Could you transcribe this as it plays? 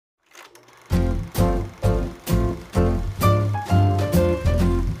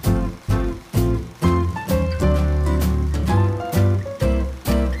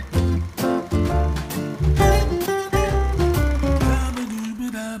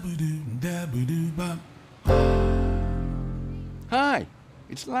Hi,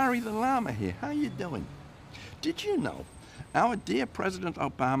 it's Larry the Llama here. How you doing? Did you know our dear President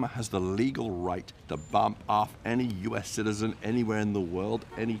Obama has the legal right to bump off any U.S. citizen anywhere in the world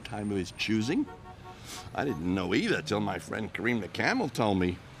any time of his choosing? I didn't know either till my friend Kareem the Camel told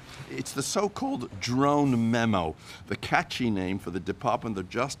me. It's the so-called drone memo, the catchy name for the Department of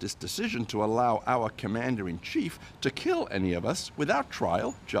Justice decision to allow our commander-in-chief to kill any of us without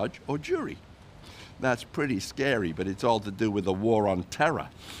trial, judge, or jury. That's pretty scary, but it's all to do with the war on terror,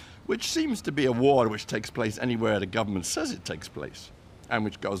 which seems to be a war which takes place anywhere the government says it takes place, and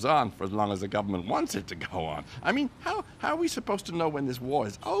which goes on for as long as the government wants it to go on. I mean, how are we supposed to know when this war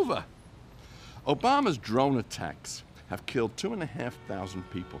is over? Obama's drone attacks have killed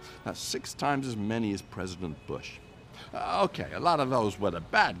 2,500 people. That's 6 times as many as President Bush. Okay, a lot of those were the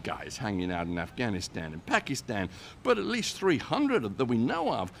bad guys hanging out in Afghanistan and Pakistan, but at least 300 that we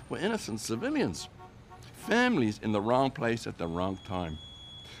know of were innocent civilians. Families in the wrong place at the wrong time.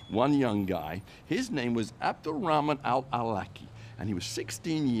 One young guy, his name was Abdulrahman al-Awlaki, and he was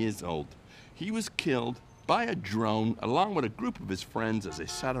 16 years old. He was killed by a drone along with a group of his friends as they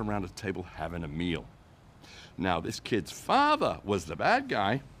sat around a table having a meal. Now, this kid's father was the bad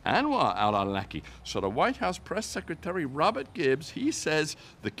guy, Anwar al-Awlaki. So the White House Press Secretary Robert Gibbs, he says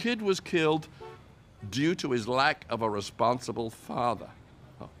the kid was killed due to his lack of a responsible father.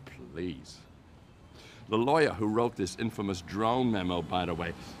 Oh, please. The lawyer who wrote this infamous drone memo, by the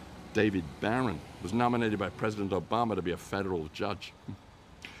way, David Barron, was nominated by President Obama to be a federal judge.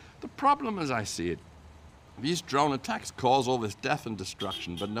 The problem, as I see it, these drone attacks cause all this death and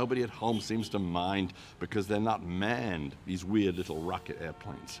destruction, but nobody at home seems to mind because they're not manned, these weird little rocket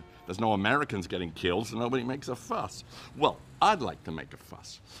airplanes. There's no Americans getting killed, so nobody makes a fuss. Well, I'd like to make a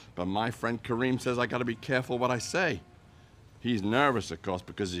fuss, but my friend Kareem says I gotta be careful what I say. He's nervous, of course,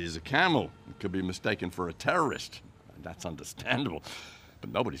 because he's a camel. He could be mistaken for a terrorist. That's understandable.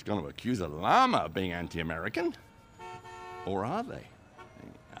 But nobody's going to accuse a llama of being anti-American. Or are they?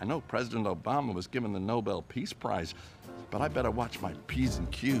 I know President Obama was given the Nobel Peace Prize, but I better watch my P's and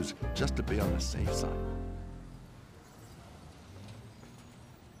Q's just to be on the safe side.